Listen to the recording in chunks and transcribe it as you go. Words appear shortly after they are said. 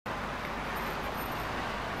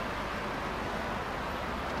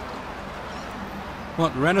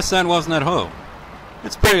What, Rena-san wasn't at home?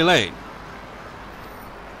 It's pretty late.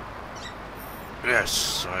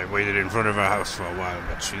 Yes, I waited in front of her house for a while,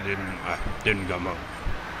 but she didn't come home.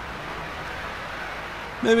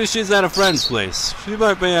 Maybe she's at a friend's place. She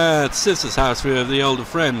might be at Sister's house with the older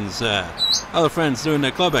friends, other friends doing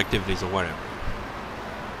their club activities or whatever.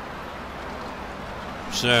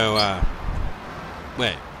 So,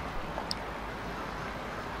 wait.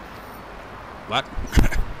 What?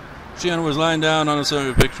 Shion was lying down on a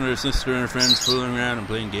sofa picturing her sister and her friends fooling around and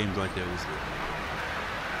playing games like those.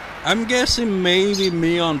 I'm guessing maybe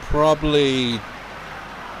Mion probably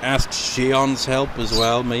asked Shion's help as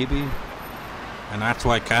well, maybe? And that's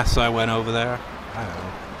why Kasai went over there? I don't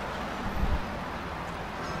know.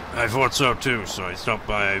 I thought so too, so I stopped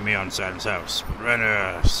by Mion-san's house, but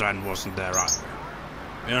Rena-san wasn't there either.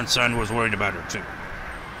 Mion-san was worried about her too.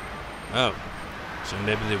 Oh. So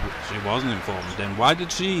maybe she wasn't informed. Then why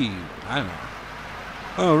did she... I don't know.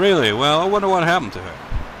 Oh, really? Well, I wonder what happened to her.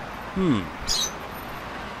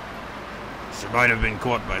 She might have been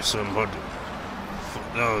caught by some hoodoo.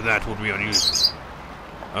 Though that would be unusual.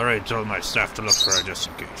 I already told my staff to look for her just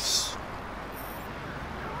in case.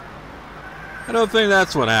 I don't think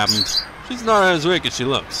that's what happened. She's not as weak as she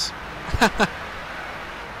looks.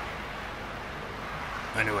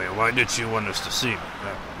 Anyway, why did she want us to see me?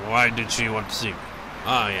 Why did she want to see me?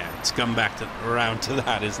 Oh yeah, it's come back around to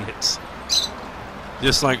that, isn't it?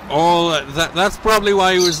 Just like all that's probably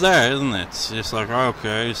why he was there, isn't it? Just like,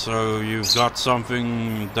 okay, so you've got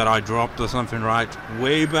something that I dropped or something, right?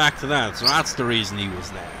 Way back to that, so that's the reason he was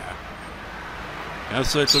there. Yeah,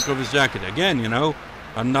 so he took off his jacket again, you know,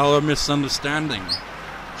 another misunderstanding.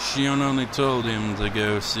 Shion only told him to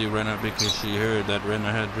go see Rena because she heard that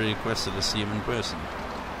Rena had requested to see him in person.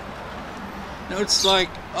 Now it's like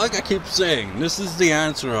I keep saying, this is the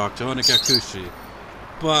answer arc to Higurashi,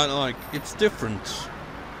 but like it's different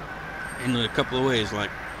in a couple of ways.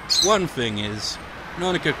 Like one thing is, in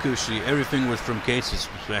Higurashi, everything was from Keiichi's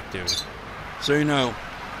perspective. So you know,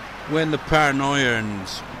 when the paranoia and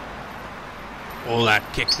all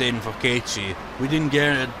that kicked in for Keiichi, we didn't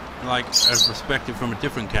get like a perspective from a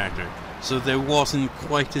different character. So there wasn't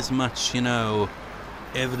quite as much, you know,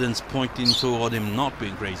 evidence pointing toward him not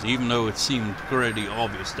being crazy, even though it seemed pretty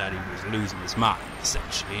obvious that he was losing his mind,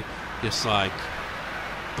 essentially. Just like,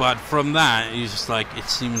 but from that, he's just like, it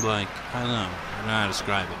seemed like, I don't know how to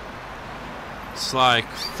describe it. It's like,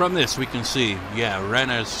 from this we can see, yeah,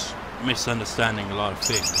 Rena's misunderstanding a lot of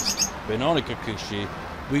things. But in Higurashi,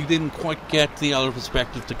 we didn't quite get the other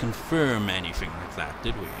perspective to confirm anything like that,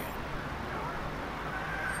 did we?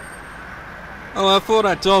 Oh, I thought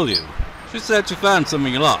I told you. She said she found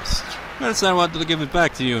something you lost. I wanted to give it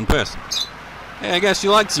back to you in person. Hey, I guess she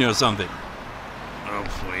likes you or something. Oh,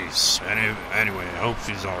 please. Anyway, I hope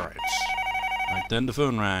she's alright. Right then the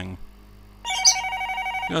phone rang.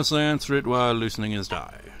 Yes, I answered it while loosening his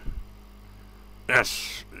tie.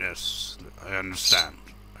 Yes, I understand.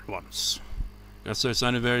 At once. Kasai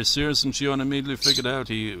sounded very serious, and Shion immediately figured out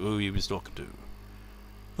who he was talking to.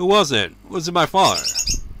 Who was it? Was it my father?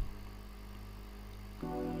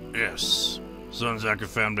 Yes. Sonzaka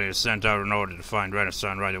family has sent out an order to find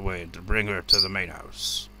Rena-san right away and to bring her to the main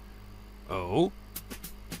house. Oh?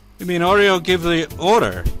 You mean Oreo gave the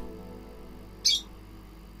order?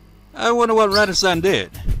 I wonder what Rena-san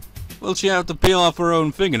did. Will she have to peel off her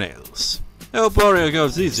own fingernails? I hope Oreo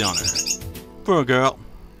goes easy on her. Poor girl.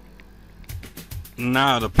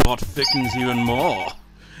 Now the plot thickens even more.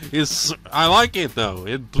 I like it though.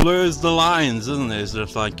 It blurs the lines, doesn't it? It's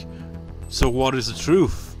just like, so what is the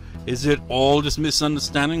truth? Is it all just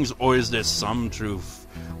misunderstandings, or is there some truth?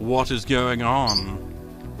 What is going on?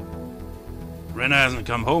 Rena hasn't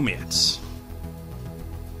come home yet.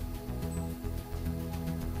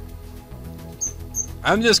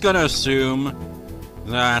 I'm just gonna assume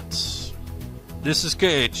that this is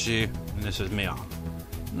Keiichi and this is Mion.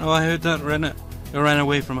 No, I heard that Rena ran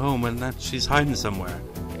away from home and that she's hiding somewhere.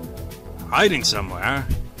 Hiding somewhere?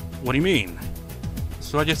 What do you mean?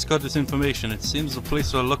 So I just got this information. It seems the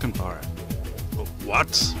police are looking for her.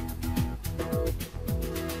 What?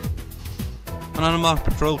 An unmarked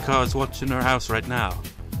patrol car is watching her house right now.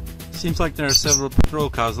 Seems like there are several patrol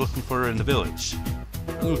cars looking for her in the village.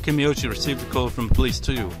 Little Keiichi received a call from police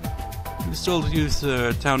too. He was told to use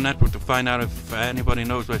the town network to find out if anybody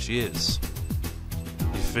knows where she is.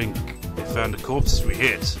 You think they found the corpses we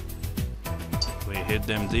hid? We hid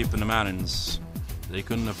them deep in the mountains. They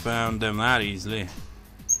couldn't have found them that easily.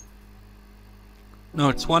 No,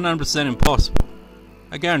 it's 100% impossible.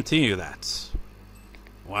 I guarantee you that.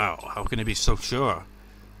 Wow, how can you be so sure?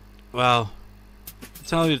 Well, to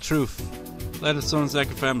tell you the truth, Let the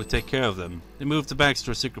Sonozaki family take care of them. They moved the bags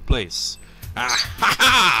to a secret place. Ah ha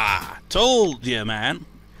ha! Told you, man.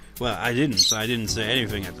 Well, I didn't say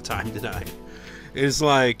anything at the time, did I? It's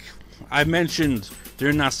like, I mentioned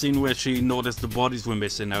during that scene where she noticed the bodies were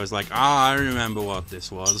missing, I was like, I remember what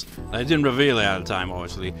this was. I didn't reveal it at the time,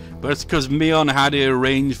 obviously. But it's because Mion had it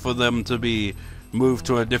arranged for them to be moved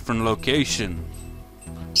to a different location.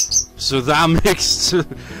 So that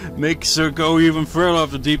makes her go even further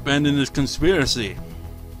off the deep end in this conspiracy.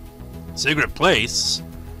 Secret place?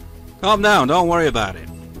 Calm down, don't worry about it.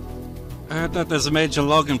 I heard that there's a major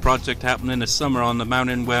logging project happening this summer on the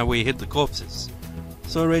mountain where we hid the corpses.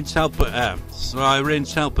 So I arranged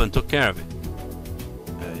help and took care of it.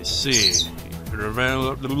 I see. You're a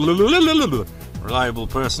reliable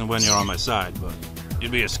person when you're on my side, but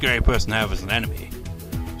you'd be a scary person to have as an enemy.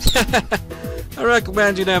 I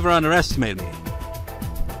recommend you never underestimate me.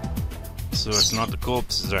 So it's not the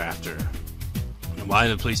corpses they're after. And why are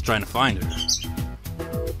the police trying to find her?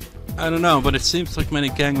 I don't know, but it seems like many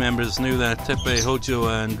gang members knew that Teppei, Hojo,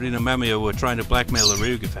 and Rina were trying to blackmail the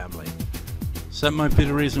Ryuga family. So that might be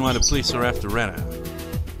the reason why the police are after Rena.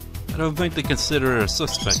 I don't think they consider her a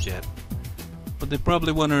suspect yet, but they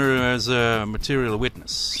probably want her as a material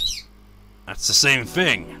witness. That's the same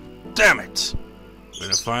thing. Damn it! We're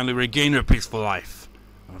gonna finally regain her peaceful life.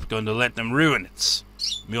 I'm not going to let them ruin it.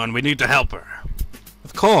 Mion, we need to help her.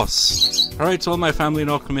 Of course. I already told my family in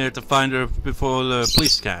Okamir to find her before the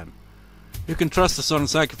police can. You can trust the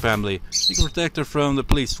Sonozaki family. You can protect her from the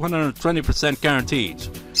police, 120% guaranteed.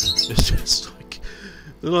 It's just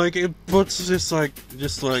like it puts just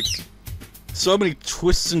like so many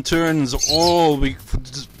twists and turns, all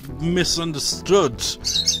misunderstood.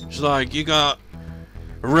 It's like you got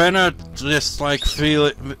Rena just like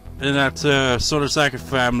feeling that Sonozaki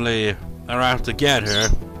family are out to get her,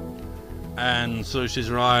 and so she's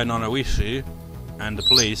relying on Oishi and the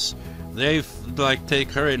police. They like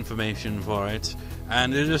take her information for it,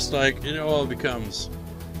 and it just like it all becomes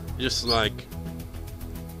just like.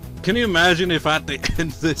 Can you imagine if at the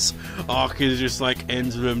end this arc is just like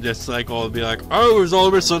ends with them just like all be like, oh, it was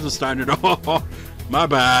all misunderstanding. Oh, my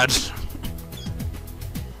bad.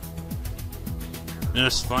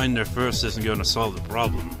 Just find her first isn't going to solve the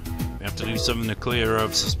problem. We have to do something to clear her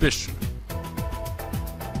of suspicion.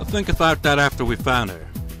 I'll think about that after we found her.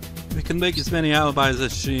 We can make as many alibis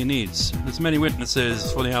as she needs, as many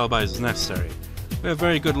witnesses for the alibis as necessary. We have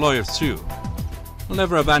very good lawyers too. We'll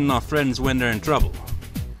never abandon our friends when they're in trouble.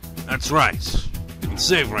 That's right. We can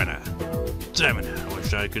save Rena. Damn it, I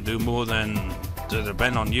wish I could do more than to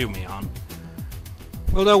depend on you, Mion.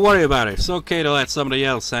 Well, don't worry about it. It's okay to let somebody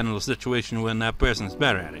else handle the situation when that person's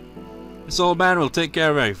better at it. This old man will take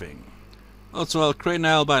care of everything. Also, I'll create an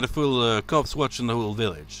alibi to fool the cops watching the whole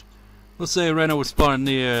village. Let's say Rena was spotted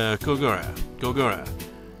near Kogura.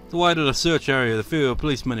 To widen the search area, the fewer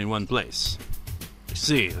policemen in one place. You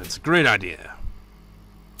see, that's a great idea.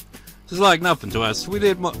 This is like nothing to us. We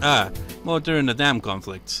did more during the dam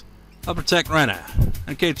conflict. I'll protect Rena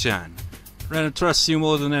and Keiichi. Rena trusts you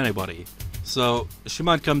more than anybody, so she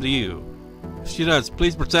might come to you. If she does,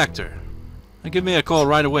 please protect her. And give me a call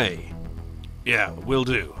right away. Yeah, will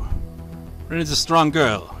do. Rena's a strong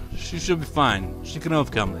girl. She should be fine. She can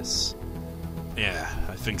overcome this. Yeah,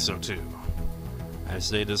 I think so too. I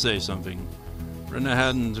say to say something. Rena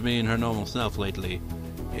hadn't been her normal self lately.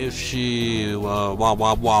 If she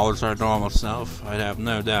was her normal self, I'd have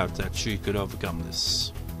no doubt that she could overcome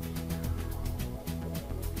this.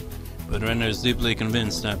 But Rena is deeply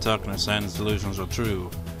convinced that Takano-san's delusions are true.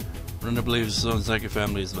 Rena believes the Sonozaki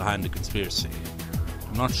family is behind the conspiracy.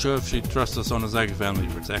 I'm not sure if she'd trust the Sonozaki family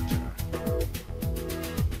to protect her.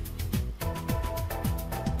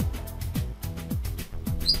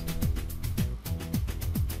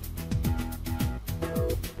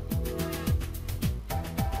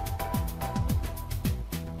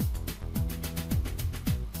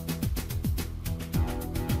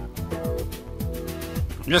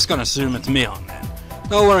 I'm just gonna assume it's Mion then.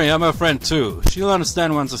 Don't worry, I'm her friend too. She'll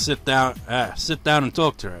understand once I sit down and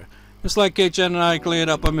talk to her. Just like Keiichi and I cleared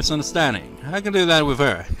up a misunderstanding. I can do that with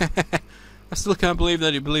her. I still can't believe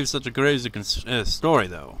that you believe such a crazy story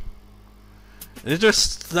though. It's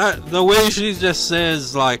just that the way she just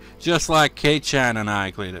says like, just like Keiichi and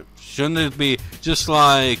I cleared up. Shouldn't it be just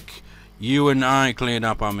like you and I cleared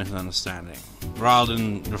up our misunderstanding? Rather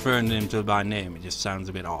than referring to him to by name, it just sounds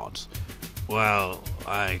a bit odd. Well,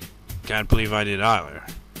 I can't believe I did either.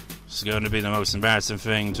 It's going to be the most embarrassing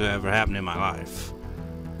thing to ever happen in my life.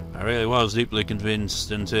 I really was deeply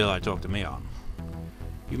convinced until I talked to Mion.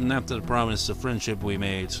 Even after the promise of friendship we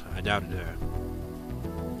made, I doubted her.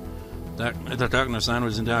 The darkness land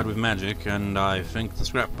was endowed with magic, and I think the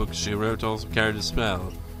scrapbooks she wrote also carried a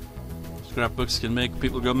spell. Scrapbooks can make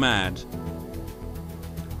people go mad.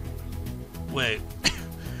 Wait.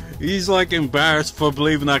 He's like embarrassed for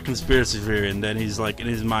believing that conspiracy theory, and then he's like in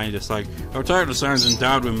his mind just like, our darkness land is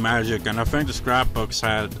endowed with magic, and I think the scrapbooks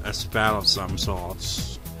had a spell of some sort.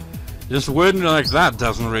 Just wording it like that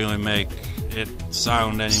doesn't really make it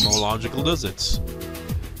sound any more logical, does it?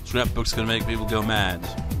 Scrapbooks can make people go mad.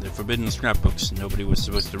 They're forbidden scrapbooks. Nobody was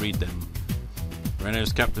supposed to read them. Rena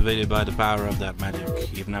is captivated by the power of that magic,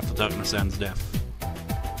 even after darkness ends death.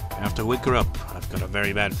 I have to wake her up. I've got a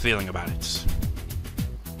very bad feeling about it.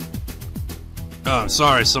 Oh,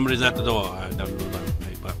 sorry, somebody's at the door. I don't know that,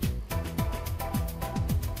 but...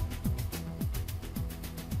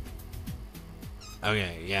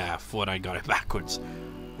 Okay, yeah, I thought I got it backwards.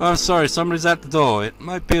 Oh, sorry, somebody's at the door. It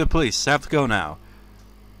might be the police. I have to go now.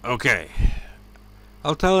 Okay.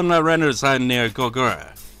 I'll tell them that Rena is hiding near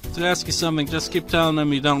Gogura. If they ask you something, just keep telling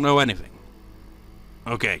them you don't know anything.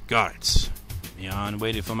 Okay, got it. Mion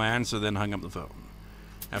waited for my answer, then hung up the phone.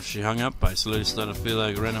 After she hung up, I slowly started to feel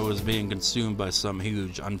like Rena was being consumed by some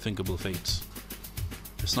huge, unthinkable fate.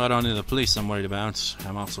 It's not only the police I'm worried about.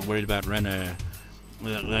 I'm also worried about Rena.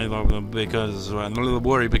 Because I'm a little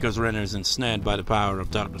worried because Rena is ensnared by the power of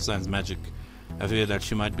Darkness Land's magic. I fear that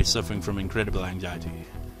she might be suffering from incredible anxiety.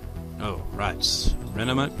 Oh, right.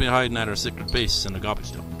 Rena might be hiding at her secret base in the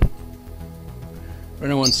garbage dump.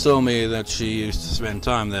 Rena once told me that she used to spend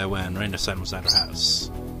time there when Rena-san was at her house.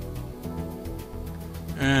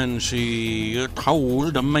 And she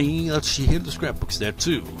told me that she hid the scrapbooks there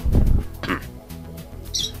too.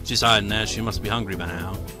 She's hiding there, she must be hungry by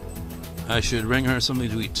now. I should bring her something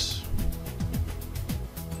to eat.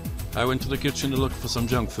 I went to the kitchen to look for some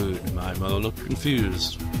junk food. My mother looked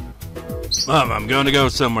confused. Mom, I'm going to go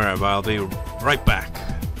somewhere, but I'll be right back.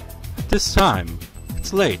 This time?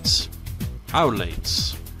 It's late. How late?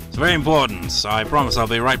 It's very important, so I promise I'll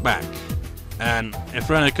be right back. And if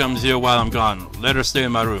Rena comes here while I'm gone, let her stay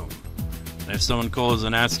in my room. And if someone calls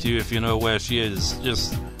and asks you if you know where she is,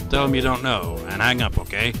 just tell them you don't know, and hang up,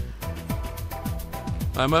 okay?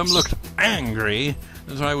 My mum looked angry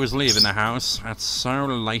as I was leaving the house at so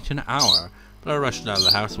late an hour, but I rushed out of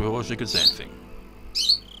the house before she could say anything.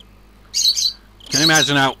 Can you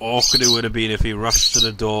imagine how awkward it would have been if he rushed to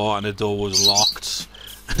the door and the door was locked?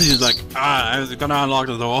 And he's like, I was gonna unlock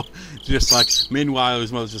the door. Just like, meanwhile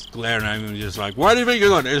his mother's just glaring at him and just like, where do you think you're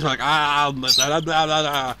going? He's like, I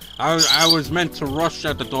was meant to rush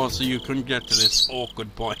at the door so you couldn't get to this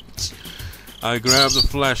awkward point. I grabbed the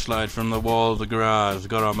flashlight from the wall of the garage,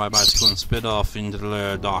 got on my bicycle and sped off into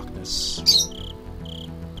the darkness.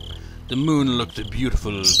 The moon looked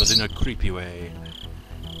beautiful, but in a creepy way.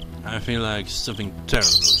 I feel like something terrible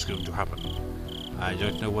is going to happen. I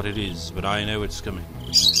don't know what it is, but I know it's coming.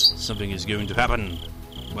 Something is going to happen.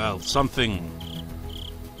 Well, something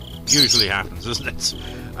usually happens, isn't it?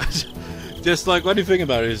 Just like, when you think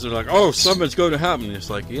about it, it's like, oh, something's going to happen.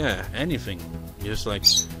 It's like, yeah, anything. Just like,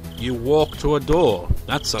 you walk to a door.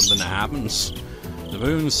 That's something that happens. The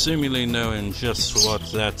moon, seemingly knowing just what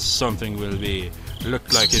that something will be,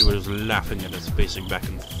 looked like it was laughing at us, pacing back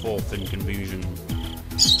and forth in confusion.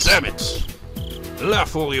 Damn it!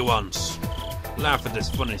 Laugh all you want. Laugh at this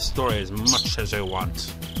funny story as much as you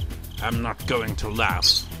want. I'm not going to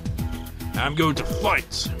laugh. I'm going to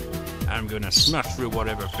fight. I'm going to smash through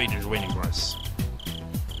whatever fate is waiting for us.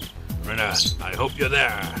 Rena, I hope you're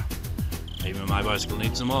there. Even my bicycle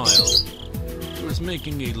needs some oil. It was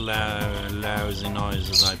making a lousy noise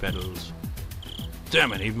as I pedaled.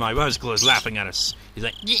 Damn it, even my bicycle is laughing at us. He's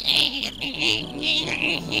like...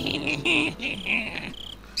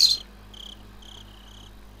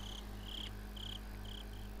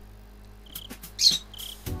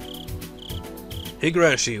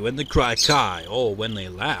 Higurashi, when they cry kai, or when they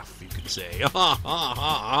laugh, you could say. Ha ha ha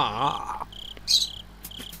ha ha.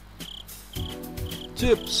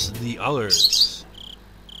 Tips, the others.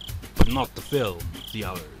 But not the film, the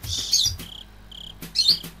others.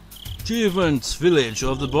 Achievements, Village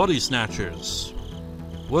of the Body Snatchers.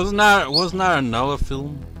 Wasn't that another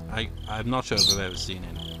film? I'm not sure if I've ever seen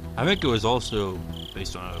it. I think it was also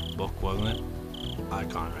based on a book, wasn't it? I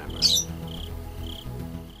can't remember.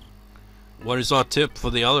 What is our tip for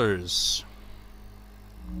the others?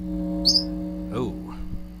 Oh,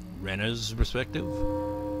 Rena's perspective?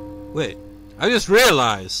 Wait, I just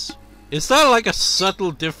realized. Is that like a subtle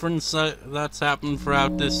difference that's happened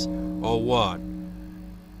throughout this, or what?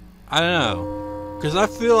 I don't know. Because I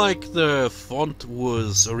feel like the font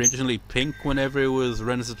was originally pink whenever it was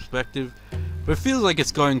Rena's perspective, but it feels like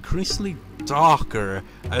it's going increasingly darker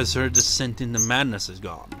as her descent into madness is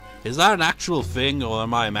gone. Is that an actual thing, or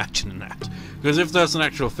am I imagining that? Because if that's an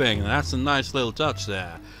actual thing, that's a nice little touch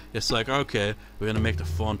there. It's like, okay, we're gonna make the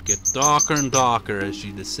font get darker and darker as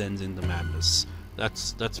she descends into madness.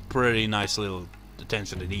 That's pretty nice little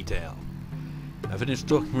attention to detail. I finished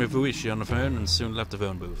talking with Higurashi on the phone and soon left the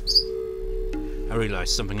phone booth. I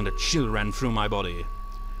realized something and a chill ran through my body.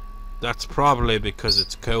 That's probably because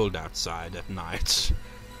it's cold outside at night.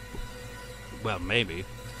 Well, maybe.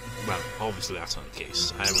 Well, obviously that's not the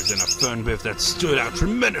case. I was in a phone booth that stood out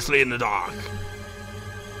tremendously in the dark.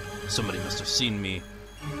 Somebody must have seen me.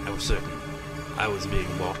 I was certain I was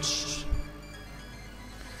being watched.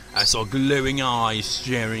 I saw glowing eyes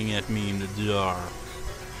staring at me in the dark.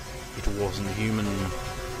 It wasn't human.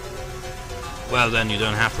 Well, then you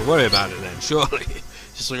don't have to worry about it then, surely.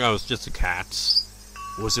 Just like, oh, it's just a cat.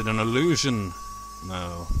 Was it an illusion?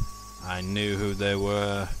 No. I knew who they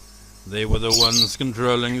were. They were the ones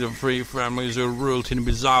controlling the three families who ruled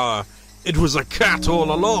Bazaar. It was a cat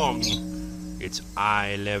all along! Its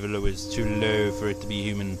eye level was too low for it to be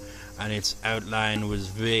human, and its outline was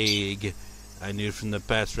vague. I knew from the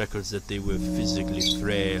past records that they were physically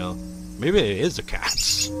frail. Maybe it is a cat.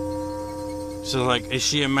 So, like, is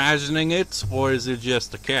she imagining it? Or is it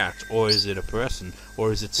just a cat? Or is it a person?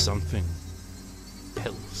 Or is it something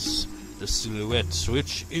else? The silhouette,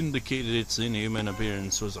 which indicated its inhuman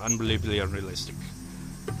appearance, was unbelievably unrealistic.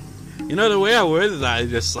 You know, the way I worded that,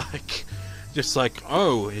 just like,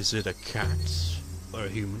 oh, is it a cat? Or a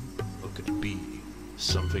human? Or could it be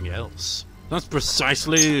something else? That's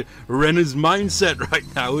precisely Rena's mindset right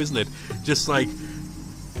now, isn't it? Just like,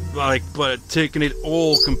 but taking it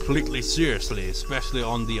all completely seriously, especially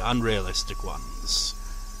on the unrealistic ones.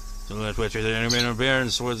 So that which its inhuman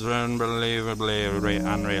appearance was unbelievably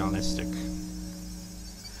unrealistic.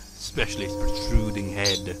 Especially its protruding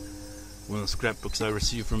head. One of the scrapbooks I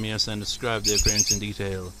received from Mion described their appearance in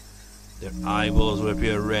detail. Their eyeballs were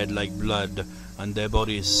pure red like blood, and their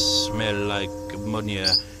bodies smell like ammonia,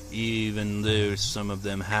 even though some of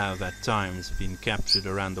them have at times been captured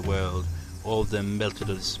around the world. All of them melted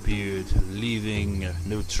or disappeared, leaving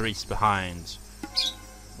no trace behind.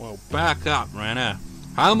 Well, back up, Rena.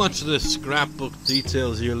 How much of this scrapbook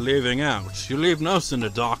details you're leaving out? You leave us in the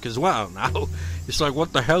dark as well now. It's like,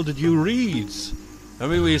 what the hell did you read? I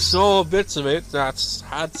mean, we saw bits of it that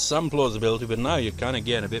had some plausibility, but now you're kind of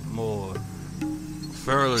getting a bit more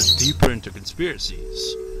further, deeper into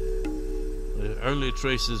conspiracies. The early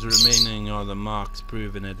traces remaining are the marks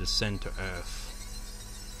proven a descent to Earth.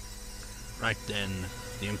 Right then,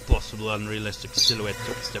 the impossible, unrealistic silhouette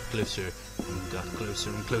took a step closer and got closer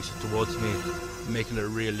and closer towards me, making a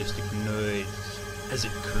realistic noise as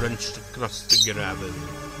it crunched across the gravel.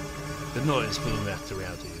 The noise pulled back to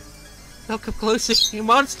reality. Don't come closer, you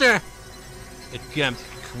monster! It kept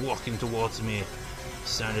walking towards me. It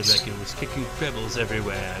sounded like it was kicking pebbles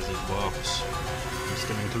everywhere as it walked. It was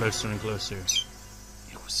coming closer and closer.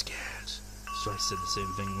 It was scared, so I said the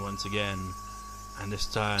same thing once again. And this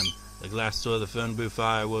time, the glass door of the phone booth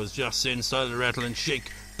I was just in started to rattle and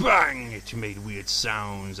shake. Bang! It made weird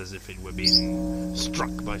sounds as if it were being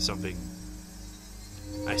struck by something.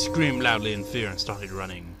 I screamed loudly in fear and started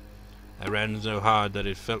running. I ran so hard that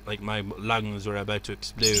it felt like my lungs were about to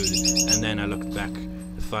explode, and then I looked back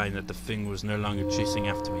to find that the thing was no longer chasing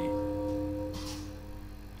after me.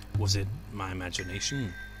 Was it my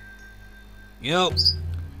imagination? Yup.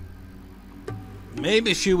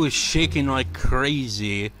 Maybe she was shaking like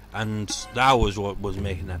crazy, and that was what was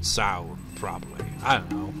making that sound, probably. I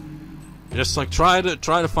don't know. Just like try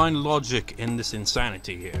to find logic in this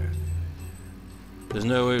insanity here. There's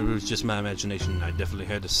no way it was just my imagination. I definitely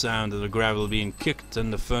heard the sound of the gravel being kicked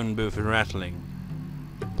and the phone booth rattling.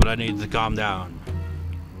 But I needed to calm down.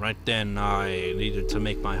 Right then, I needed to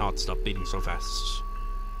make my heart stop beating so fast.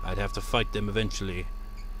 I'd have to fight them eventually.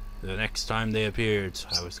 The next time they appeared,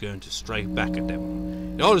 I was going to strike back at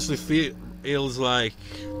them. It honestly feels like...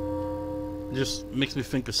 It just makes me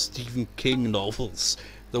think of Stephen King novels.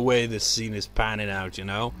 The way this scene is panning out, you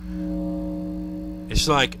know? It's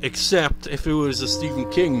like, except if it was a Stephen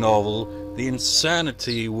King novel, the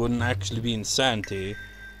insanity wouldn't actually be insanity.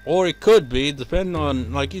 Or it could be, depending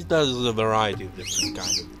on, like, he does a variety of different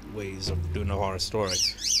kind of ways of doing a horror story.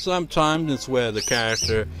 Sometimes it's where the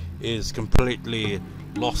character is completely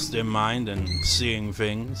lost in mind and seeing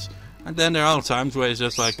things. And then there are other times where it's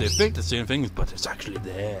just like they think they're seeing things, but it's actually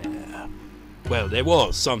there. Well, there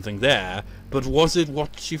was something there, but was it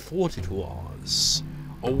what she thought it was?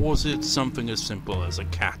 Or was it something as simple as a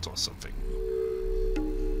cat or something?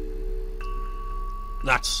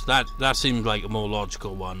 That seems like a more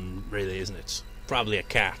logical one, really, isn't it? Probably a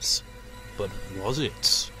cat. But was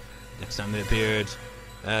it? Next time they appeared,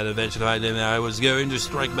 and eventually I was going to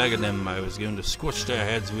strike back at them. I was going to squash their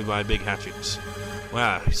heads with my big hatchet.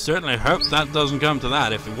 Well, I certainly hope that doesn't come to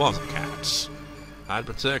that if it was a cat. I'd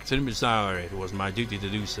protect him as our. It was my duty to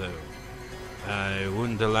do so. I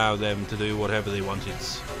wouldn't allow them to do whatever they wanted.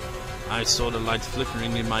 I saw the light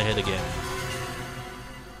flickering in my head again.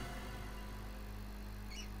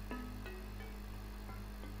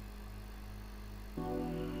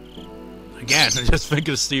 Again, I just think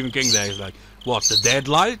of Stephen King there. He's like, what, the dead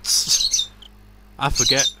lights? I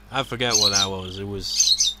forget what that was.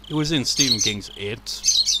 It was in Stephen King's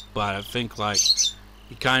It, but I think like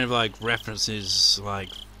he kind of like references like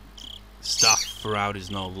stuff throughout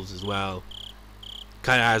his novels as well.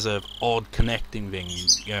 Kind of has a odd connecting thing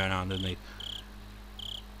going on, doesn't he?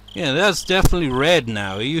 Yeah, that's definitely red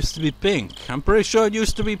now. It used to be pink. I'm pretty sure it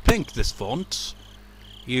used to be pink, this font.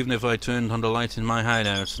 Even if I turned on the light in my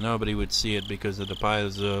hideout, nobody would see it because of the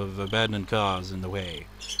piles of abandoned cars in the way.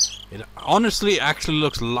 It honestly actually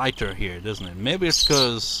looks lighter here, doesn't it? Maybe it's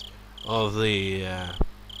because of the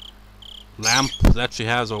lamp that she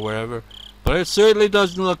has or wherever. But it certainly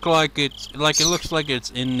doesn't look like it's... Like, it looks like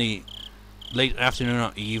it's in the late afternoon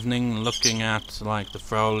or evening, looking at, like, the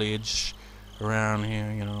foliage around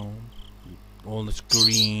here, you know. All this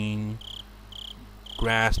green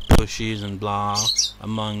grass bushes and blah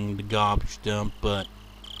among the garbage dump, but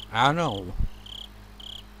I don't know.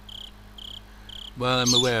 Well,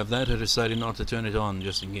 I'm aware of that. I decided not to turn it on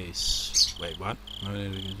just in case. Wait, what?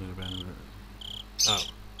 Oh.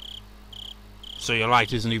 So your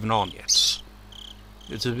light isn't even on yet.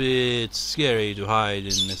 It's a bit scary to hide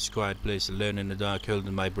in this quiet place alone in the dark,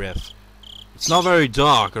 holding my breath. It's not very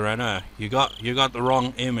dark, Rena. You got the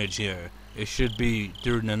wrong image here. It should be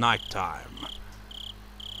during the night time.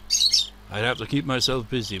 I'd have to keep myself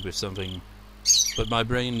busy with something, but my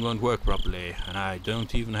brain won't work properly, and I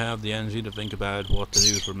don't even have the energy to think about what to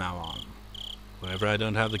do from now on. Whenever I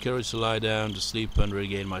don't have the courage to lie down to sleep and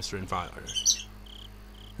regain my strength fire.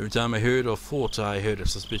 Every time I heard or thought I heard a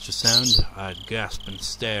suspicious sound, I'd gasp and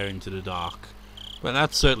stare into the dark. Well,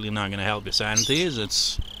 that's certainly not going to help your sanity, is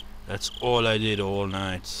it? That's all I did all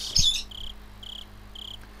night.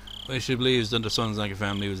 Well, she believes that the Sonzaka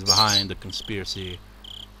family was behind the conspiracy,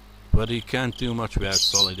 but he can't do much without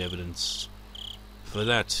solid evidence. For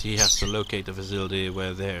that, he has to locate the facility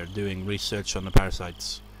where they're doing research on the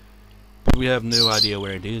parasites. But we have no idea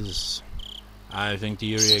where it is. I think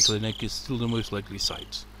the area clinic is still the most likely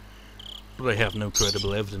site, but I have no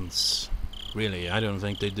credible evidence. Really, I don't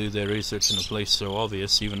think they do their research in a place so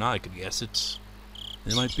obvious even I could guess it.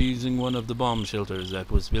 They might be using one of the bomb shelters that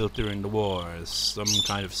was built during the war as some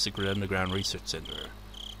kind of secret underground research center.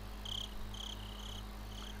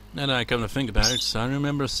 Now that I come to think about it, I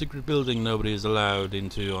remember a secret building nobody is allowed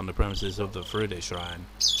into on the premises of the Friday Shrine.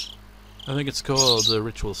 I think it's called the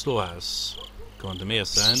Ritual Storehouse. According to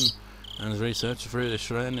Mion and his research, the Friday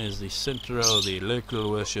Shrine is the center of the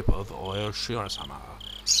local worship of Oyo Shirasama.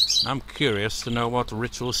 I'm curious to know what the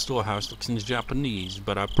Ritual Storehouse looks in Japanese,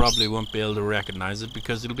 but I probably won't be able to recognize it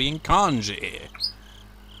because it'll be in kanji.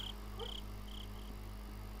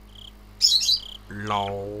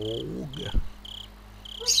 Log.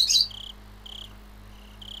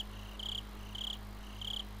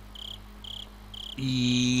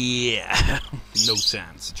 Yeah, no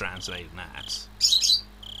chance translating that.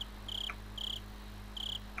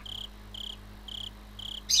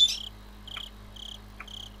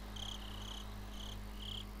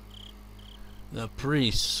 The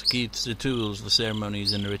priest keeps the tools for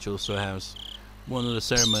ceremonies in the ritual storehouse. One of the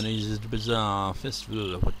ceremonies is the bizarre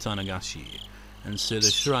festival of Tanagashi, and so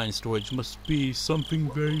the shrine storage must be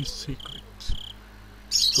something very secret.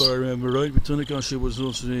 If I remember right, Tanagashi was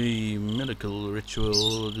also a medical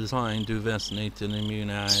ritual designed to vaccinate and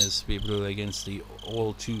immunize people against the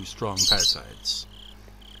all-too-strong parasites.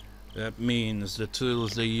 That means the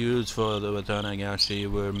tools they used for the Tanagashi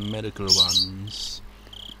were medical ones.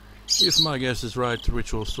 If my guess is right, the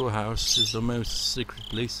ritual storehouse is the most secret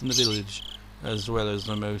place in the village, as well as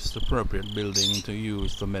the most appropriate building to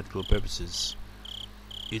use for medical purposes.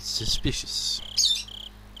 It's suspicious.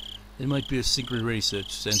 It might be a secret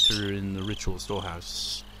research center in the ritual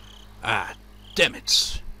storehouse. Ah, damn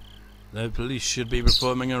it! The police should be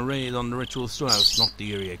performing a raid on the ritual storehouse, not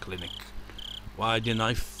the area clinic. Why didn't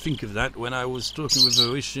I think of that when I was talking with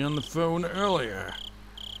Higurashi on the phone earlier?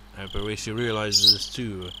 I hope Higurashi realizes this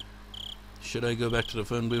too. Should I go back to the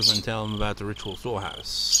phone booth and tell him about the ritual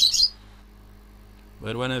storehouse?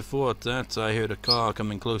 But when I thought that, I heard a car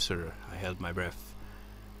coming closer. I held my breath.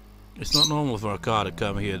 It's not normal for a car to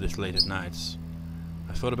come here this late at night.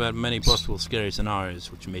 I thought about many possible scary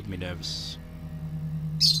scenarios, which made me nervous.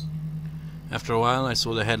 After a while, I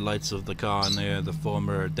saw the headlights of the car near the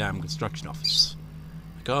former dam construction office.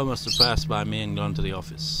 The car must have passed by me and gone to the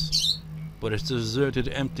office. But it's a deserted,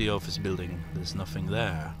 empty office building. There's nothing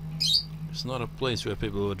there. It's not a place where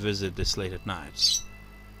people would visit this late at night.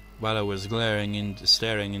 While I was staring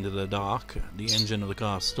into the dark, the engine of the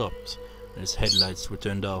car stopped, and its headlights were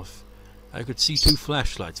turned off. I could see 2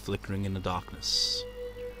 flashlights flickering in the darkness.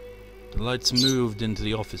 The lights moved into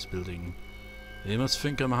the office building. They must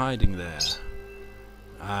think I'm hiding there.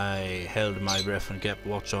 I held my breath and kept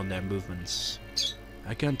watch on their movements.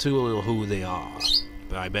 I can't tell who they are,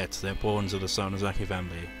 but I bet they're pawns of the Sonozaki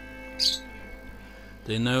family.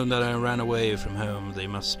 They know that I ran away from home. They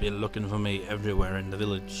must be looking for me everywhere in the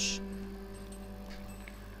village.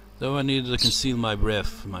 Though I needed to conceal my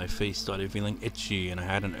breath, my face started feeling itchy and I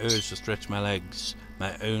had an urge to stretch my legs.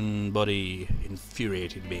 My own body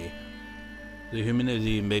infuriated me. The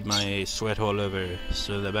humidity made my sweat all over,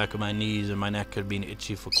 so the back of my knees and my neck had been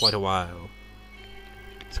itchy for quite a while.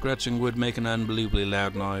 Scratching would make an unbelievably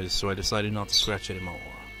loud noise, so I decided not to scratch anymore.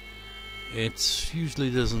 It usually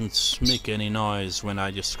doesn't make any noise when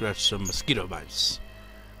I just scratch some mosquito bites.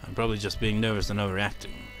 I'm probably just being nervous and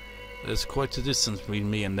overreacting. There's quite a distance between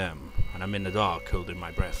me and them, and I'm in the dark holding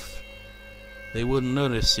my breath. They wouldn't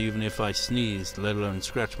notice even if I sneezed, let alone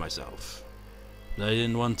scratch myself. But I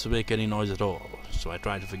didn't want to make any noise at all, so I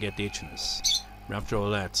tried to forget the itchiness. But after all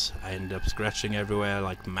that, I ended up scratching everywhere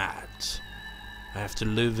like mad. I have to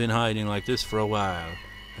live in hiding like this for a while.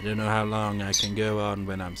 I don't know how long I can go on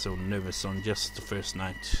when I'm so nervous on just the first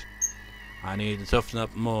night. I need to toughen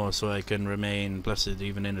up more so I can remain placid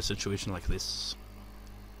even in a situation like this.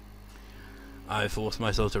 I forced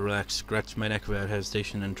myself to relax, scratched my neck without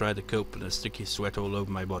hesitation, and tried to cope with the sticky sweat all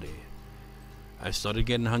over my body. I started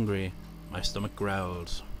getting hungry. My stomach growled.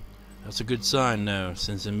 That's a good sign now,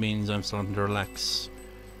 since it means I'm starting to relax.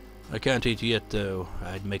 I can't eat yet though.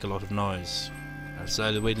 I'd make a lot of noise. I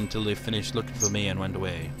decided to wait until they finished looking for me and went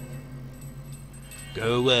away.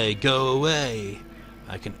 Go away, go away!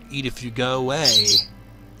 I can eat if you go away! It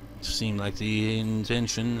seemed like the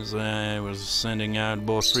intentions I was sending out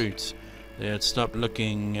bore fruit. They had stopped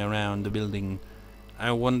looking around the building.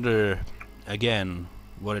 I wonder, again,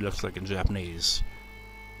 what it looks like in Japanese.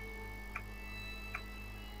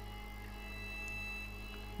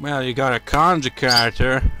 Well, you got a kanji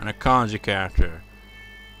character and a kanji character.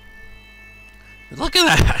 Look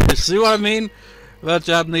at that! See what I mean? About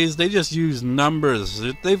Japanese, they just use numbers.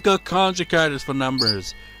 They've got kanji characters for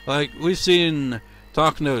numbers. Like, we've seen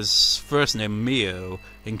Takuno's first name, Mio,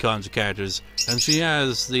 in kanji characters, and she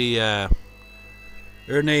has the,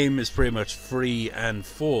 her name is pretty much 3 and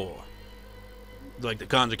 4. Like, the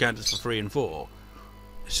kanji characters for 3 and 4.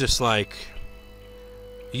 It's just like,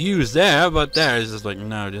 used there, but there is just like,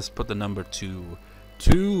 no, just put the number 2.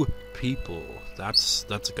 2 people. That's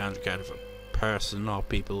a kanji character for person or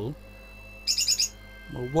people.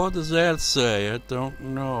 Well, what does that say? I don't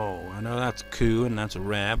know. I know that's ku and that's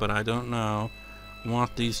rare, but I don't know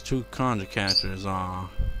what these 2 kanji characters are.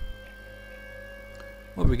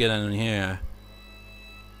 What we get in here?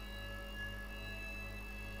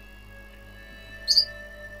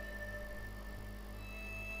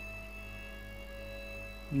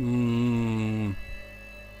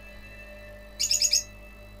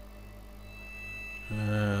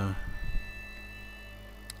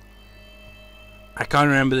 I can't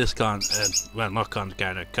remember this well, not kanji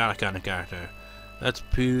character, katakana character. That's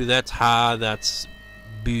poo, that's ha, that's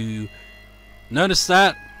boo. Notice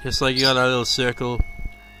that? Just like you got a little circle,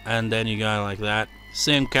 and then you got like that.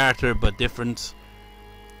 Same character, but different.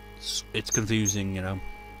 It's confusing, you know.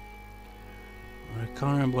 I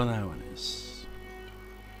can't remember what that one is.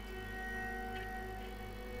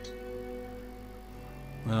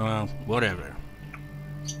 Well, whatever.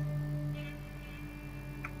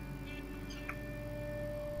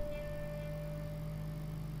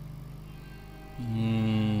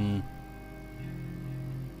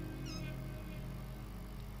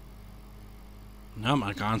 No,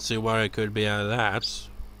 I can't see where it could be out of that.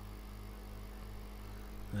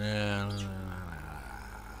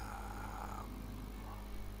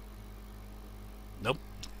 Nope.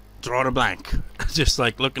 Draw a blank. Just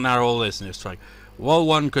like looking at all this and it's like, what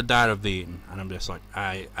one could that have been? And I'm just like,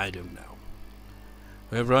 I don't know.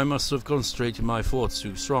 However, I must have concentrated my thoughts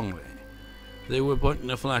too strongly. They were pointing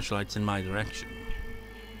their flashlights in my direction.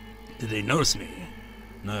 Did they notice me?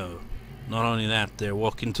 No. Not only that, they're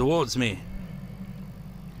walking towards me.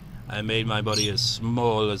 I made my body as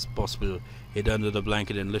small as possible, hid under the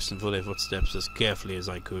blanket and listened for their footsteps as carefully as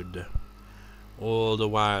I could. All the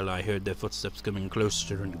while I heard their footsteps coming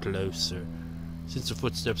closer and closer. Since the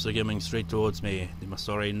footsteps are coming straight towards me, they must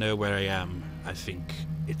already know where I am. I think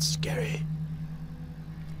it's scary.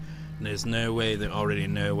 There's no way they already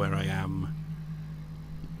know where I am.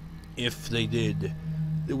 If they did,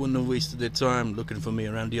 they wouldn't have wasted their time looking for me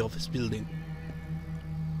around the office building.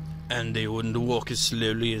 And they wouldn't walk as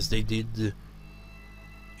slowly as they did.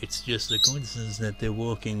 It's just a coincidence that they're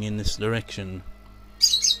walking in this direction.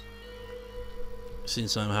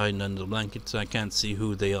 Since I'm hiding under the blankets, I can't see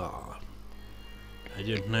who they are. I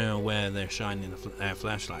don't know where they're shining their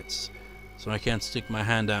flashlights, so I can't stick my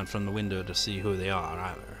hand out from the window to see who they are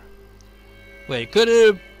either. Wait,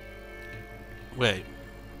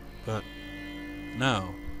 but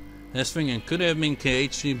no. I was thinking, could it have been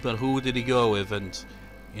Keiichi, but who did he go with? And,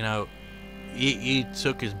 you know, he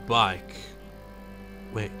took his bike.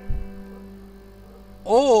 Wait.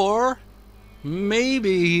 Or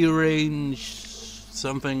maybe he arranged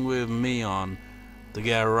something with Mion to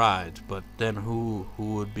get a ride, but then who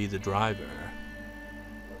would be the driver?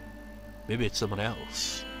 Maybe it's someone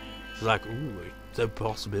else. It's like, ooh, there are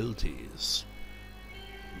possibilities.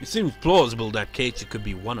 It seems plausible that Keiichi could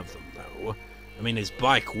be one of them, though. I mean, his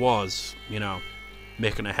bike was, you know,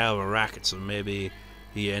 making a hell of a racket, so maybe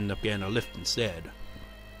he ended up getting a lift instead.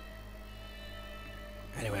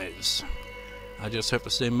 Anyways, I just have to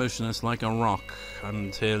stay motionless like a rock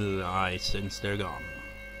until I sense they're gone.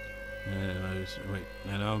 Wait,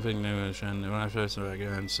 I don't think they were trying to rush us, so I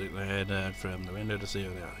can stick their head out from the window to see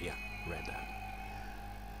who they are. Yeah, read that.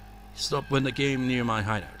 Stopped when they came near my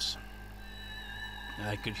hideout.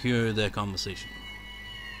 I could hear their conversation.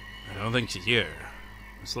 I don't think she's here.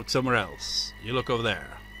 Let's look somewhere else. You look over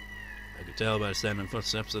there. I could tell by the standing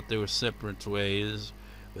footsteps that they were separate ways,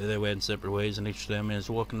 where they went separate ways, and each of them is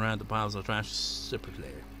walking around the piles of trash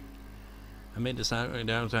separately. I made this highway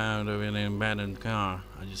downtown of an abandoned car.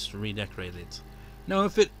 I just redecorated it. Now,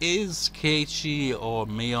 if it is Keiichi or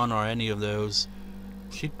Mion or any of those,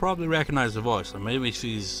 she'd probably recognize the voice, or maybe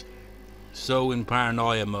she's so in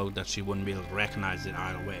paranoia mode that she wouldn't be able to recognize it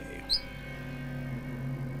either way.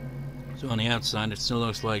 So on the outside, it still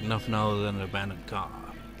looks like nothing other than an abandoned car.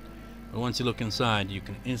 But once you look inside, you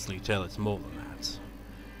can instantly tell it's more than that.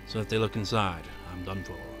 So if they look inside, I'm done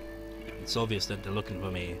for. It's obvious that they're looking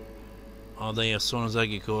for me. Are they a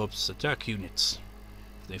Sonozaki Corps attack units?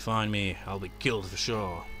 If they find me, I'll be killed for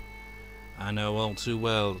sure. I know all too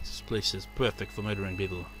well that this place is perfect for murdering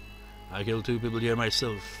people. I killed 2 people here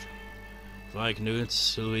myself. If I can do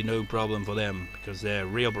it, it'll be no problem for them, because they're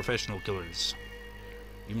real professional killers.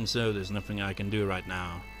 Even so, there's nothing I can do right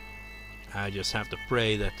now. I just have to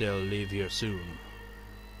pray that they'll leave here soon.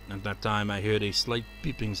 At that time, I heard a slight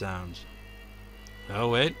beeping sound. Oh,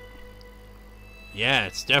 wait. Yeah,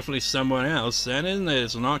 it's definitely someone else, then, isn't it?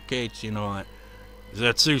 It's not Keiichi and all that. Is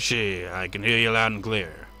that Sushi? I can hear you loud and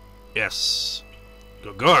clear. Yes.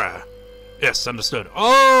 Gogora? Yes, understood.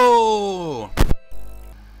 Oh!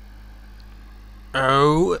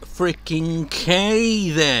 Oh, freaking K,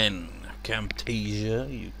 then.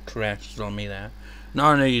 Camtasia, you crashed on me there.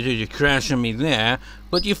 Not only did you crash on me there,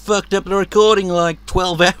 but you fucked up the recording like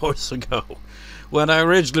 12 hours ago. When I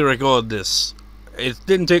originally recorded this, it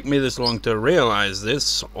didn't take me this long to realize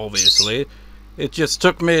this, obviously. It just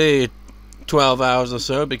took me 12 hours or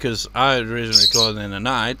so because I had originally recorded in the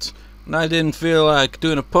night, and I didn't feel like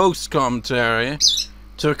doing a post-commentary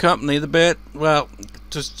to accompany the bit. Well,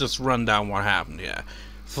 just run down what happened, yeah.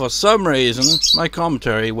 For some reason, my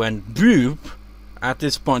commentary went boop at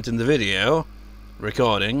this point in the video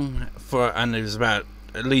recording, and it was about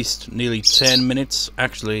at least nearly 10 minutes,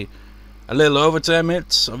 actually a little over 10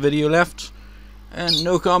 minutes of video left, and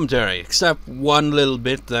no commentary, except one little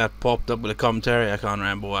bit that popped up with a commentary. I can't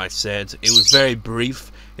remember what I said. It was very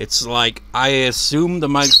brief. It's like, I assume the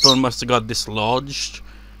microphone must have got dislodged,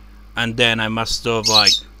 and then I must have,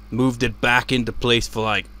 like, moved it back into place for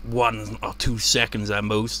like 1 or 2 seconds at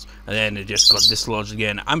most, and then it just got dislodged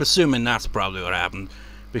again. I'm assuming that's probably what happened,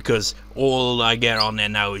 because all I get on there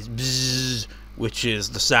now is bzzz, which is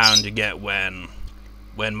the sound you get when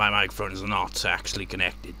my microphone is not actually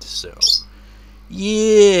connected. So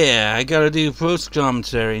yeah, I gotta do post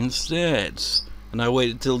commentary instead, and I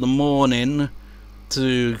waited till the morning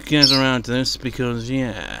to get around to this because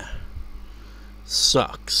yeah,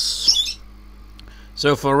 sucks.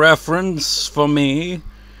 So for reference, for me,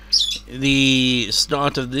 the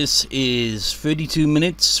start of this is 32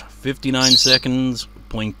 minutes, 59 seconds,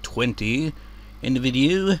 .20 in the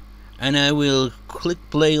video, and I will click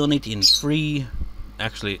play on it in 3.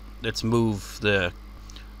 Actually, let's move the...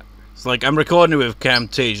 It's like I'm recording it with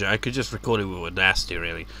Camtasia. I could just record it with Audacity,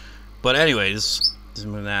 really. But anyways, just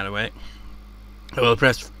move that away. I will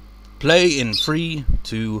press play in 3,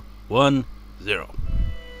 2, 1, 0.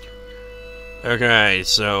 Okay,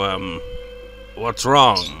 so what's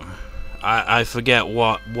wrong? I forget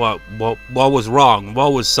what was wrong.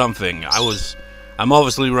 What was something? I'm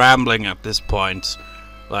obviously rambling at this point,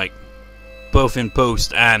 like both in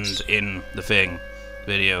post and in the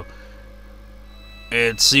video.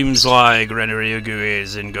 It seems like Rena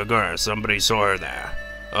is in Gogora. Somebody saw her there.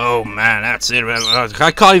 Oh man, that's it.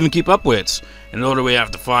 I can't even keep up with it. In order, we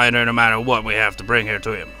have to find her. No matter what, we have to bring her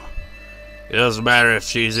to him. It doesn't matter if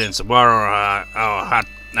she's in Sapporo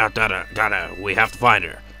or we have to find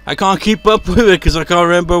her. I can't keep up with it because I can't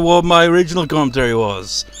remember what my original commentary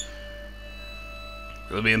was.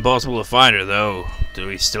 It'll be impossible to find her, though. Do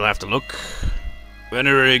we still have to look?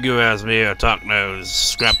 Venerigu has me a Takno's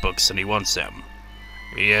scrapbooks and he wants them.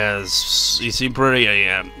 He seemed pretty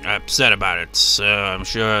upset about it, so I'm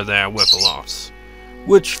sure they're worth a lot.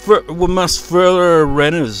 Which must further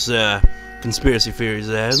Rena's conspiracy theories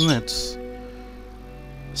there, isn't it?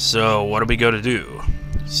 So, what are we going to do?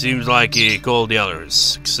 Seems like he called the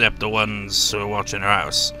others, except the ones who are watching our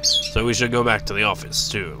house. So we should go back to the office,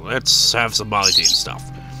 too. Let's have some Molly tea and stuff.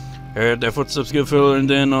 Heard their footsteps get further, and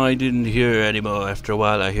then I didn't hear anymore. After a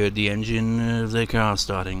while, I heard the engine of their car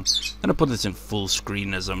starting. I'm gonna put this in full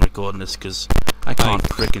screen as I'm recording this, because I can't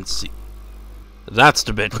frickin' see. That's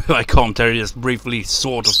the bit where my commentary just briefly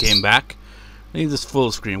sort of came back. I need this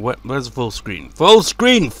full screen. Where's the full screen? Full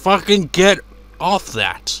screen! Fucking get off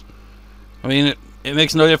that! I mean, it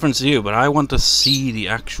makes no difference to you, but I want to see the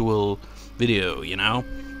actual video, you know?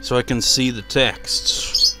 So I can see the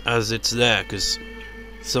text as it's there, because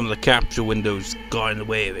some of the capture windows got in the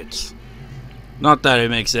way of it. Not that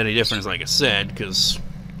it makes any difference, like I said, because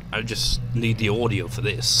I just need the audio for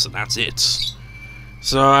this, and that's it.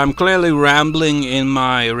 So I'm clearly rambling in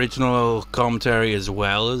my original commentary as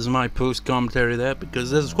well as my post-commentary there, because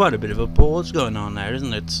there's quite a bit of a pause going on there,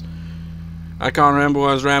 isn't it? I can't remember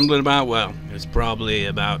what I was rambling about. Well, it's probably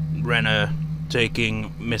about Rena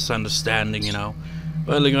taking Misunderstanding, you know.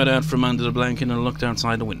 Well, I got out from under the blanket and looked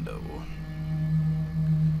outside the window.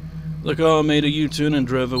 The car made a U-turn and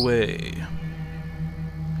drove away.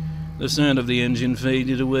 The sound of the engine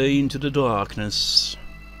faded away into the darkness.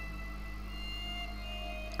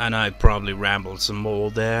 And I probably rambled some more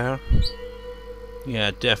there.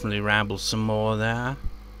 Yeah, definitely rambled some more there.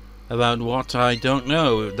 About what? I don't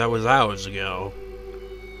know. That was hours ago.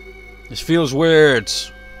 This feels weird.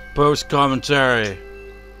 Post-commentary.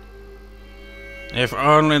 If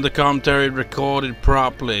only the commentary recorded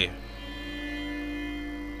properly.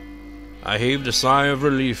 I heaved a sigh of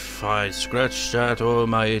relief. I scratched out all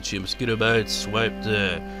my itchy mosquito bites, wiped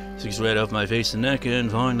the sweat off my face and neck,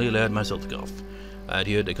 and finally allowed myself to cough. I'd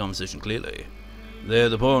heard the conversation clearly. They're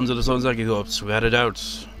the pawns of the Sonzaki corpse. We had it out.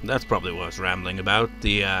 That's probably what I was rambling about.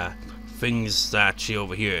 The things that she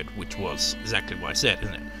overheard, which was exactly what I said,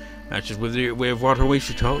 isn't it? Matches with what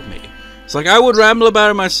she told me. It's like I would ramble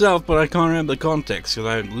about it myself, but I can't remember the context because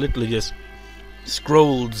I literally just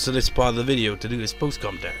scrolled to this part of the video to do this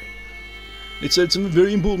post-commentary. It said something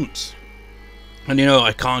very important. And you know,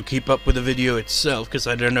 I can't keep up with the video itself because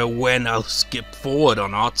I don't know when I'll skip forward or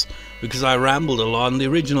not, because I rambled a lot in the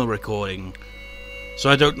original recording. So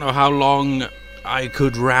I don't know how long I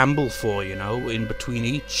could ramble for, you know, in between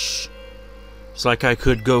each. It's like I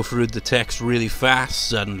could go through the text really fast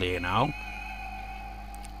suddenly, you know.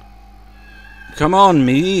 Come on,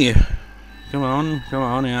 me. Come on,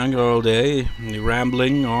 you hang all day. You're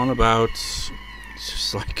rambling on about... It's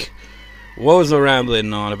just like... What was I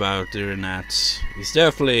rambling on about during that? It's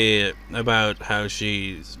definitely about how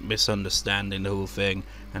she's misunderstanding the whole thing,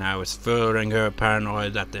 and how it's furthering her paranoia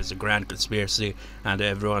that there's a grand conspiracy and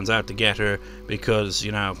everyone's out to get her because,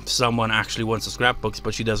 you know, someone actually wants the scrapbooks,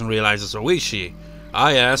 but she doesn't realize it's Oishi. Ah,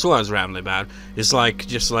 yeah, that's what I was rambling about. It's like,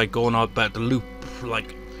 just like going on about the loop,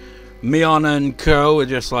 like, Mion and Co. are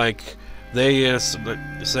just like, they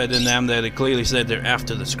said in them that they clearly said they're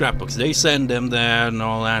after the scrapbooks. They send them there and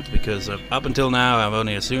all that because up until now I've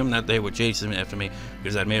only assumed that they were chasing after me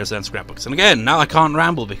because I'd made her send scrapbooks. And again, now I can't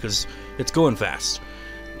ramble because it's going fast.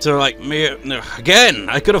 So like, again,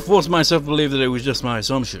 I could have forced myself to believe that it was just my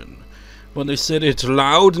assumption. But they said it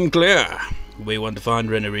loud and clear. We want to find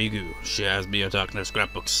Rena. She has me attacking her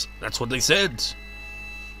scrapbooks. That's what they said.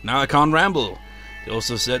 Now I can't ramble. They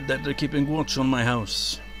also said that they're keeping watch on my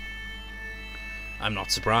house. I'm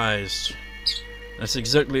not surprised. That's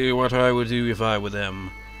exactly what I would do if I were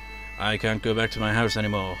them. I can't go back to my house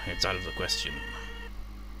anymore. It's out of the question.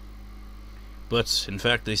 But, in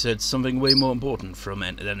fact, they said something way more important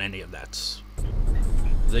than any of that.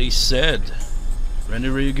 They said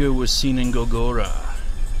Rena was seen in Gogora.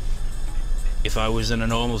 If I was in a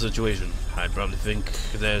normal situation, I'd probably think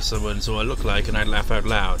there's someone so I look like, and I'd laugh out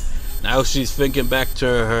loud. Now she's thinking back to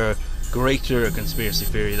her greater conspiracy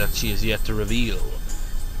theory that she is yet to reveal.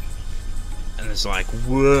 And it's like,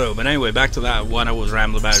 whoa. But anyway, back to that one I was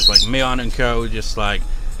rambling about. It's like Mion and Co. just like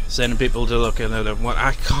sending people to look at what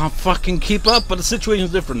I can't fucking keep up, but the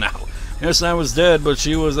situation's different now. Yes, I was dead, but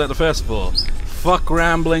she was at the festival. Fuck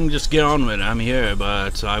rambling, just get on with it. I'm here,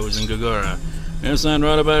 but I was in Gogora. Yes, I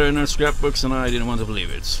wrote about it in her scrapbooks, and I didn't want to believe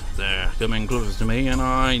it. They're coming closer to me, and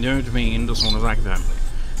I don't mean the Sonozaki family.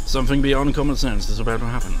 Something beyond common sense is about to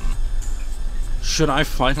happen. Should I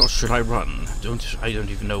fight or should I run? I don't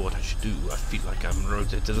even know what I should do. I feel like I'm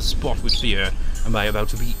rooted to the spot with fear. Am I about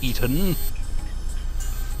to be eaten?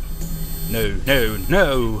 No, no,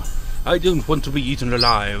 no! I don't want to be eaten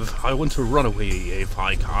alive. I want to run away if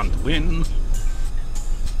I can't win.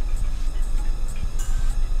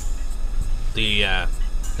 The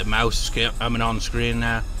mouse coming on screen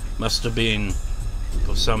now must have been,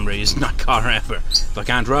 for some reason, I can't remember. If I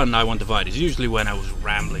can't run, I want to fight. It's usually when I was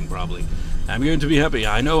rambling, probably. I'm going to be happy.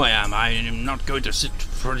 I know I am. I am not going to sit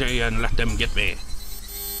for a day and let them get me.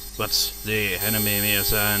 But the enemy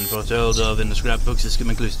Miyo-san foretold of in the scrapbooks is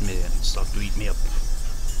coming close to me and it's starting to eat me up.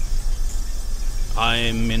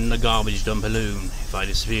 I'm in the garbage dump alone. If I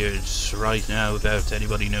disappeared right now without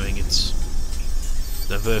anybody knowing it,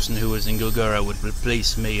 the person who was in Gogora would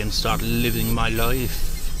replace me and start living my life.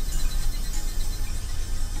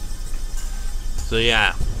 So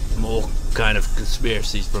yeah, more kind of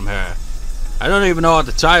conspiracies from her. I don't even know how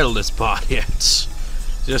to title this part yet.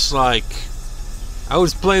 Just like, I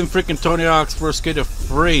was playing freaking Tony Hawk's Pro Skater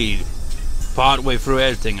 3 part way through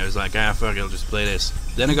editing. I was like, ah, fuck it, I'll just play this.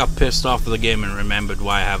 Then I got pissed off with the game and remembered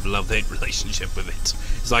why I have a love-hate relationship with it.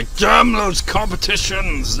 It's like, damn those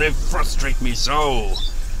competitions! They frustrate me so!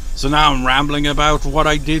 So now I'm rambling about what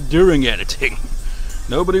I did during editing.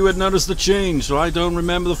 Nobody would notice the change, so I don't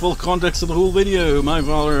remember the full context of the whole video. My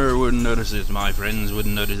father wouldn't notice it, my friends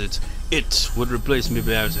wouldn't notice it. It would replace me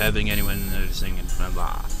without having anyone noticing it, blah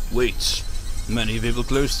blah. Wait, many people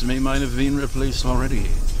close to me might have been replaced already.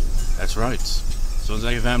 That's right.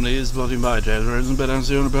 Sonozaki family is plotting by terrorism, but I'm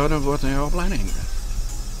still about of what they are planning.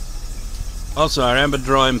 Also, I remember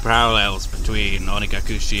drawing parallels between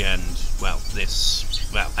Onikakushi and, well,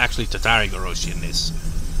 this. Well, actually Tatari Goroshi in this.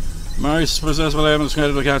 Mice possessed by elements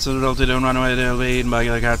created by cats and adults, don't run away, they'll be eaten by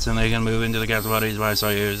the cats and they can move into the cat's bodies by so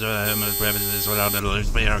use purposes without the loose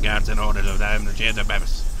cats in order to them to change their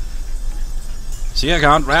purpose. See, I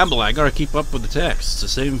can't ramble, I gotta keep up with the text. The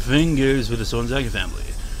same thing goes with the Sonozaki family.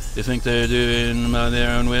 They think they're doing by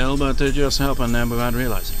their own will, but they're just helping them without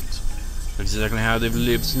realizing it. Exactly how they've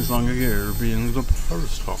lived since long ago, being the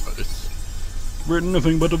parasites. We're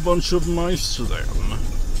nothing but a bunch of mice to them.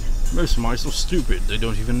 Most mice are stupid, they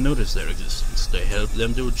don't even notice their existence. They help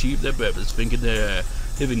them to achieve their purpose, thinking they're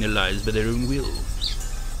living their lives by their own will.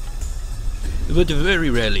 But very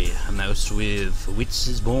rarely, a mouse with wits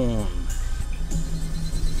is born.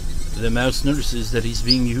 The mouse notices that he's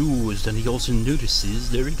being used, and he also notices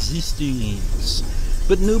their existence.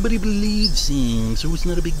 But nobody believes him, so it's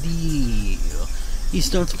not a big deal. He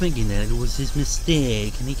starts thinking that it was his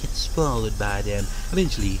mistake, and he gets followed by them.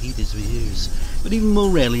 Eventually, he disappears. But even more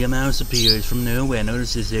rarely, a mouse appears from nowhere,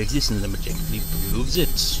 notices their existence, and objectively proves it.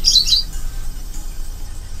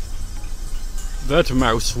 That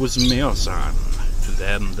mouse was Miyo-san. To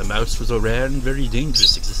them, the mouse was a rare and very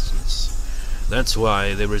dangerous existence. That's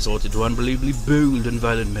why they resorted to unbelievably bold and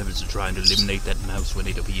violent methods to try and eliminate that mouse when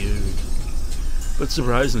it appeared. But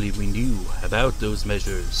surprisingly, we knew about those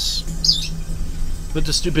measures. But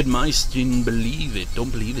the stupid mice didn't believe it,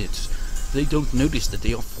 don't believe it. They don't notice that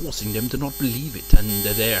they are forcing them to not believe it, and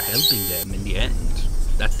that they're helping them in the end.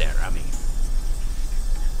 That there, I mean.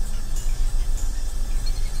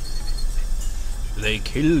 They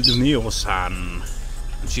killed Miyo-san,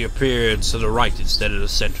 and she appeared to the right instead of the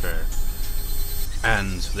center.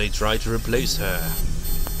 And they tried to replace her.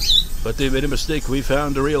 But they made a mistake, we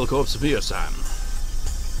found the real corpse of Miyo-san.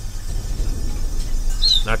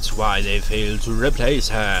 That's why they failed to replace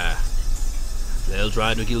her. They'll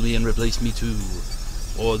try to kill me and replace me too.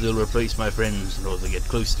 Or they'll replace my friends in order to get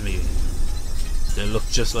close to me. They look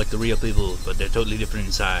just like the real people, but they're totally different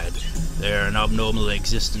inside. They're an abnormal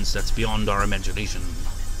existence that's beyond our imagination.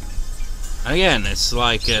 And again, it's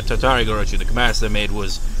like Tatari Goroshi, the comparison they made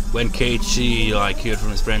was when Keiichi heard from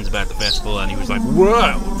his friends about the festival and he was like,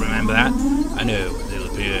 whoa, remember that? I know,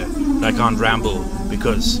 they'll appear, but I can't ramble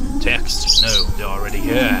because text, no, they're already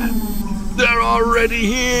here. They're already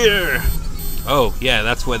here! Oh, yeah,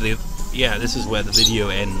 that's where this is where the video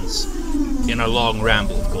ends. In a long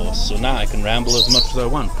ramble, of course, so now I can ramble as much as I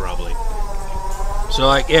want, probably. So,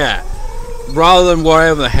 like, yeah, rather than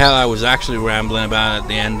whatever the hell I was actually rambling about at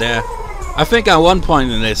the end there, I think at one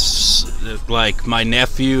point in this, like, my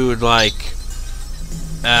nephew would, like,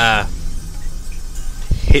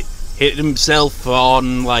 hit himself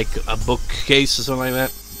on, like, a bookcase or something like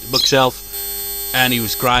that, bookshelf, and he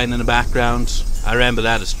was crying in the background. I remember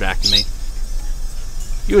that distracting me.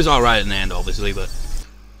 He was alright in the end, obviously, but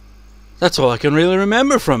that's all I can really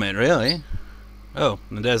remember from it, really. Oh,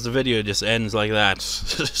 and there's the video, just ends like that.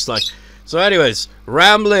 Just like, so anyways,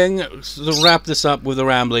 rambling, to wrap this up with the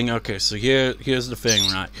rambling, okay, so here's the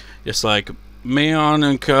thing, right? Just like, Mion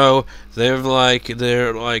and Co,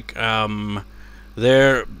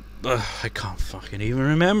 I can't fucking even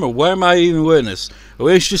remember, where am I even with this? I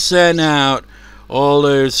wish to send out all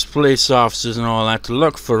those police officers and all that to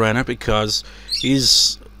look for Rena, because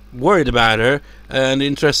he's worried about her and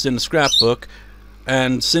interested in the scrapbook.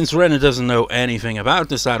 And since Rena doesn't know anything about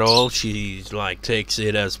this at all, she like takes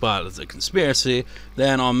it as part of the conspiracy.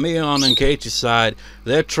 Then on Mion and Keiichi's side,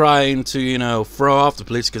 they're trying to, you know, throw off the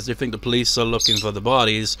police because they think the police are looking for the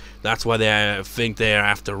bodies. That's why they think they're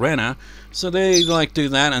after Rena. So they like do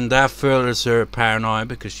that, and that furthers her paranoia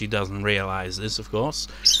because she doesn't realize this, of course,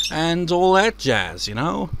 and all that jazz, you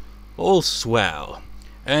know, all swell.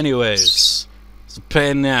 Anyways, it's a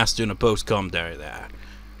pain in the ass doing a post commentary there.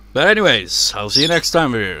 But anyways, I'll see you next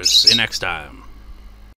time, viewers. See you next time.